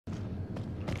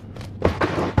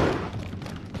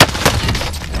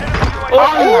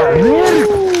What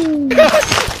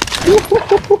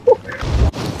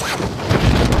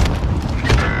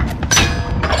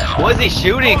is he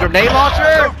shooting? Grenade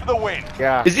launcher? For the win.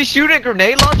 Yeah. Is he shooting a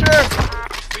grenade launcher?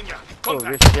 Oh,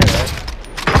 good shit, Ed.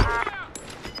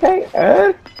 Hey,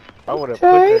 Ed. I would've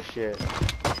put that shit.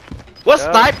 What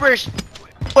sniper? Wait,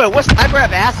 what sniper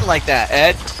have acid like that,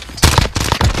 Ed?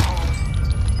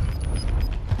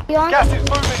 Gas is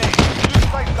moving in. New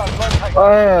safe zone located.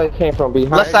 Oh, it came from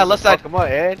behind. Left side, left side. Oh, come on,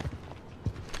 Ed.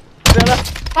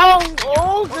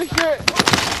 Oh, good shit.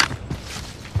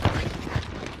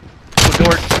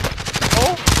 Door.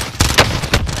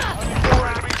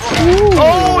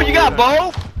 Oh, you got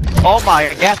both? Oh my,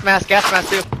 gas mask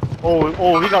too.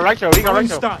 Oh, he got right show, he got right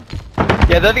show.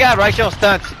 Yeah, the other guy right show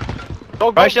stunts.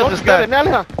 Go, Right show's a together, stunt.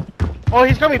 now. Oh,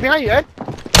 he's coming behind you, Ed.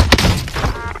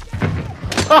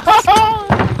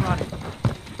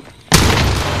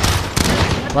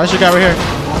 Right show guy right here.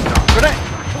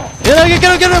 Get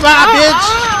him, bitch!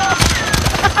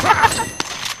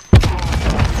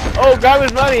 Oh, grab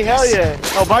his money, hell yeah.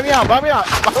 Oh, buy me out.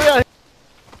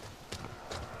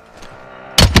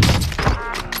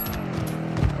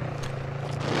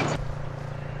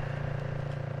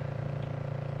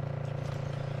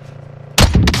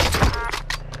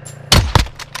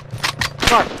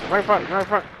 Right front.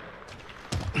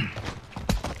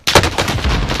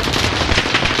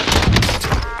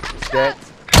 Dead.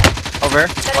 Over.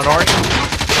 On orange.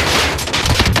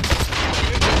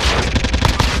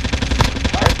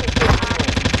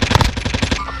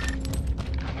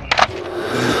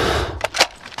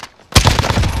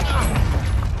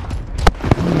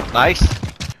 Nice.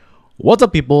 What's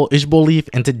up, people? It's JawhBoyLeaf,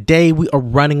 and today we are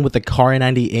running with the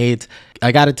KAR98.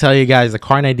 I gotta tell you guys, the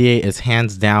KAR98 is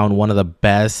hands down one of the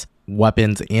best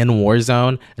weapons in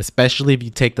Warzone, especially if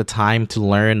you take the time to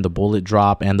learn the bullet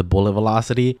drop and the bullet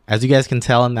velocity. As you guys can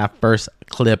tell in that first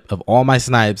clip of all my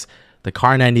snipes, the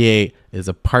KAR98 is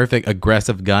a perfect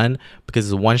aggressive gun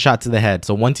because it's one shot to the head.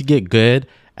 So once you get good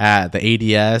at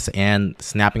the ADS and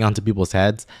snapping onto people's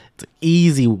heads, it's an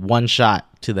easy one shot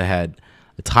to the head.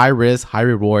 It's high risk, high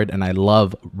reward, and I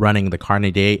love running the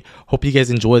KAR98. Hope you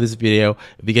guys enjoy this video.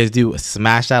 If you guys do,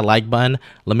 smash that like button.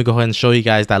 Let me go ahead and show you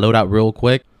guys that loadout real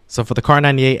quick. So for the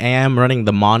KAR98, I am running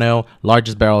the mono,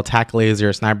 largest barrel, tac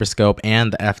laser, sniper scope,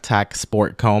 and the F-Tac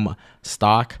sport comb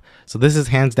stock. So this is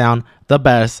hands down the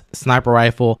best sniper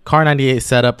rifle KAR98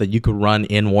 setup that you could run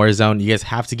in Warzone. You guys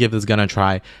have to give this gun a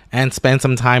try and spend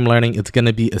some time learning. It's going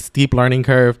to be a steep learning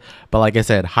curve, but like I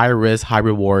said, high risk, high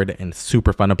reward, and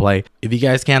super fun to play. If you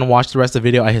guys can watch the rest of the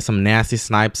video, I hit some nasty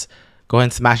snipes. Go ahead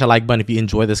and smash that like button if you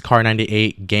enjoy this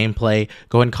KAR98 gameplay.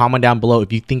 Go ahead and comment down below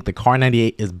if you think the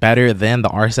KAR98 is better than the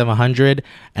R700.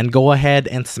 And go ahead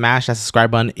and smash that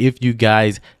subscribe button if you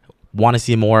guys want to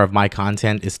see more of my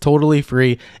content. It's totally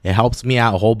free. It helps me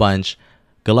out a whole bunch.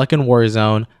 Good luck in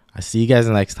Warzone. I'll see you guys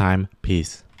next time.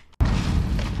 Peace.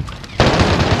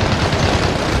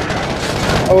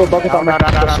 Oh, bucket on no.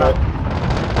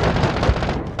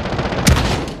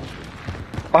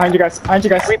 Behind you guys.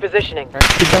 Repositioning.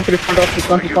 He's going to the front door. He's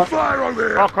going to the front. Fire over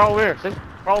here. Oh, crawl over here. See?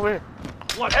 Crawl over here.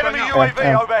 Enemy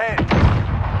UAV overhead.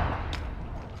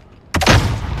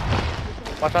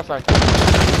 Watch outside.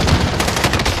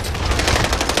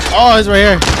 Oh, he's right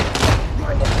here.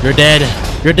 You're dead.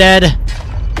 You're dead.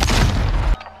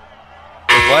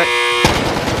 What?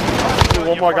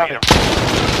 One more guy. Two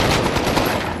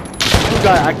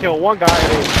guys. I killed one guy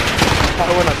and they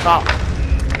probably went on top.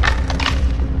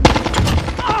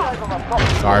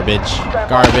 Garbage.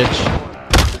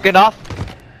 Get off.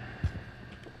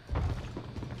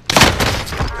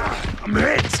 I'm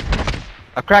hit.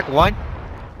 I cracked one.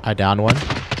 I downed one.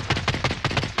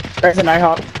 There's a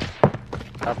Nighthawk.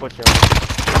 I put you.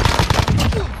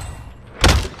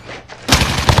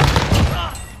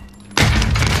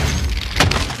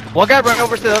 One guy ran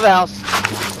over to the other house.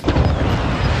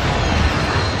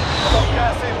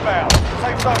 Gas inbound.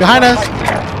 Safe zone Behind us.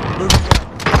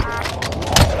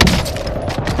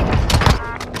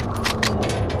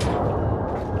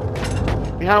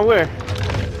 Behind where?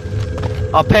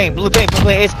 Oh, pain, blue pain,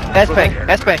 S-pain.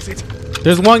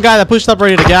 There's one guy that pushed up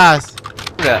ready to gas.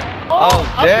 Oh,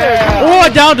 damn. Oh, I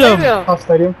downed him. Off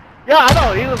stadium. Yeah, I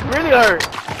know. He was really hurt.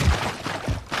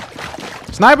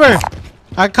 Sniper.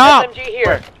 I caught. SMG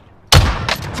here.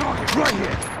 Target right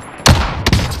here.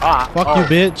 Fuck you,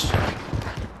 bitch.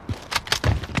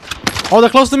 Oh, they're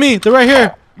close to me. They're right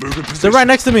here. Moving position. They're right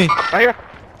next to me. Right here.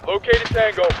 Located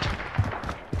Tango.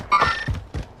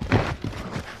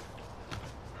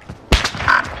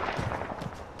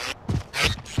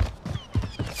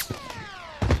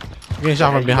 I'm getting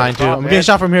shot from behind too. I'm getting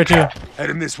shot from here too.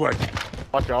 Heading this way.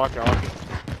 Watch out.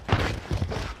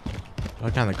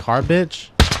 What kind of car, bitch?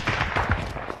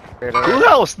 Who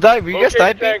else snipe? You guys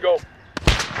snipe me? Tango.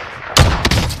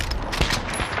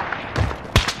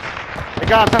 They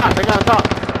got on top. They got on top.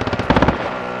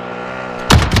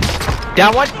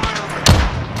 Down one.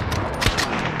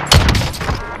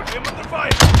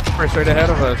 Straight ahead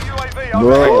of us.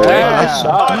 UAV Yeah.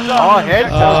 Oh,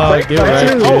 headshot. Get right,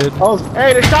 kid.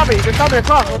 Hey, they shot me. They shot me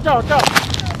across. Watch out, watch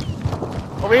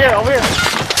out. Over here, over here.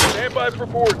 Stand by for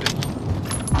coordinates.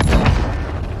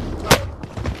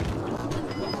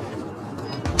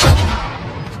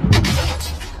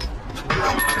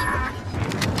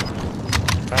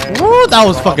 Woo, that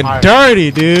was fucking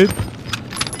dirty, dude.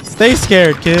 Stay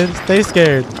scared, kid. Stay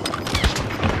scared.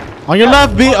 On your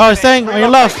left, B. Or saying on your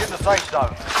left. In the safe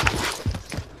zone.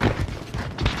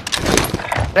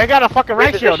 They got a fucking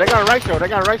right shield. They got a right shield. They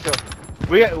got a right shield.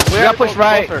 We gotta push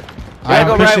right. closer. I'm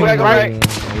go right, pushing we gotta go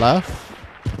right. left.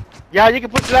 Yeah, you can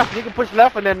push left. You can push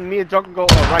left, and then me and Joe can go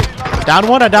right. Down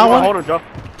one or down one? Hold on, Joe.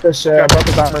 Good shit. I broke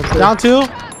his armor too. Down two.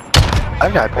 I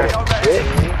got pulled.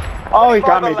 Oh, he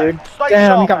got me, dude.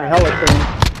 Damn, he got me hella clean.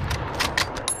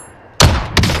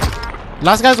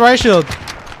 Last guy's right shield.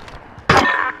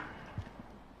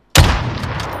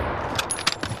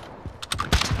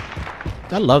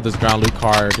 I love this ground loot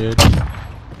car, dude.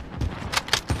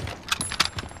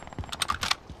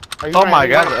 Oh my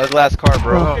god, the ugly ass car,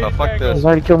 bro. Oh, fuck He's this.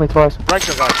 already killed me twice. Right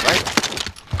shield, guys,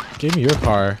 right? Give me your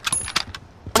car.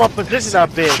 I'm gonna position that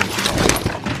bitch.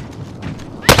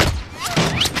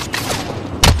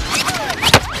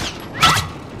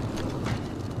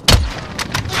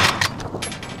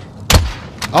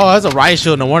 Oh, that's a right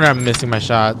shield. No wonder I'm missing my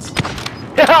shots.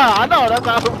 Yeah, I know. That's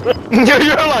how.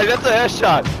 You're like, that's a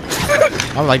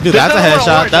headshot. I'm like, dude, that's a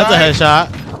headshot. That's a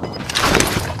headshot.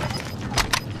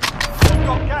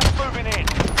 Got gas moving in.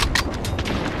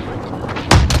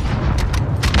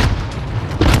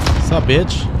 What's up,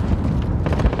 bitch?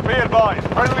 Be advised.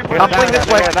 Friendly I'm playing this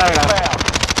way.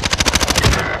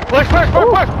 Push, push, push,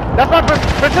 push. That's my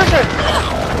position.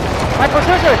 My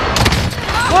position.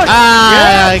 Push.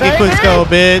 Ah, Yeah, get quick baby. go,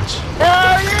 bitch.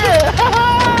 Hell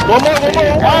yeah. One more, one more,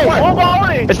 one more, Hey, one one more. more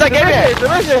only. It's not game yet.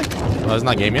 Division. Oh, it's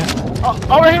not game yet.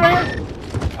 Oh, right here, right here.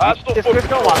 Hostile It's good.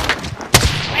 Go on.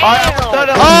 Alright, no,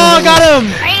 no. Oh, I got him.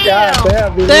 God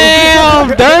damn, dude. Damn,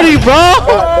 dirty, bro.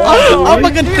 I'm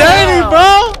fucking dirty,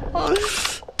 bro.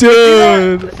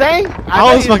 Dude, Same.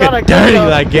 I was fucking dirty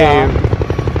that game.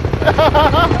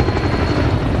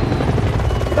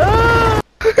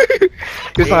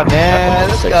 He's like, man,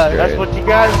 this guy. That's what you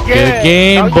guys get. Good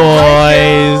game,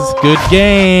 boys. Good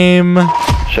game.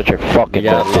 Shut your fucking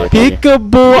mouth,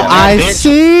 Peekaboo, I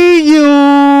see you.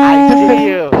 I see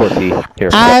you. pussy. Here,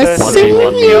 I fuck. see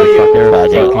One v you.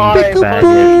 fucker, You are a faggot,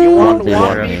 pussy. You want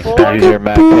faggot. one Use before? your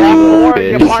Mac, You little want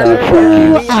bitch. your partner? Fuck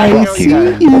you. I Fuck see you.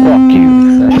 you. Fuck you.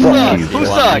 Who Fuck sucks? you. Who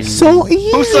sucks? So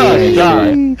easy. Who sucks?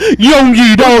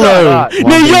 Youngie Dolo.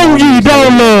 Ne Youngie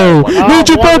Dolo. Ne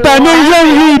Chipota, ne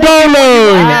Youngie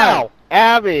Dolo. Now,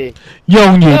 Abby.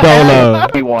 Youngie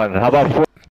Dolo. How about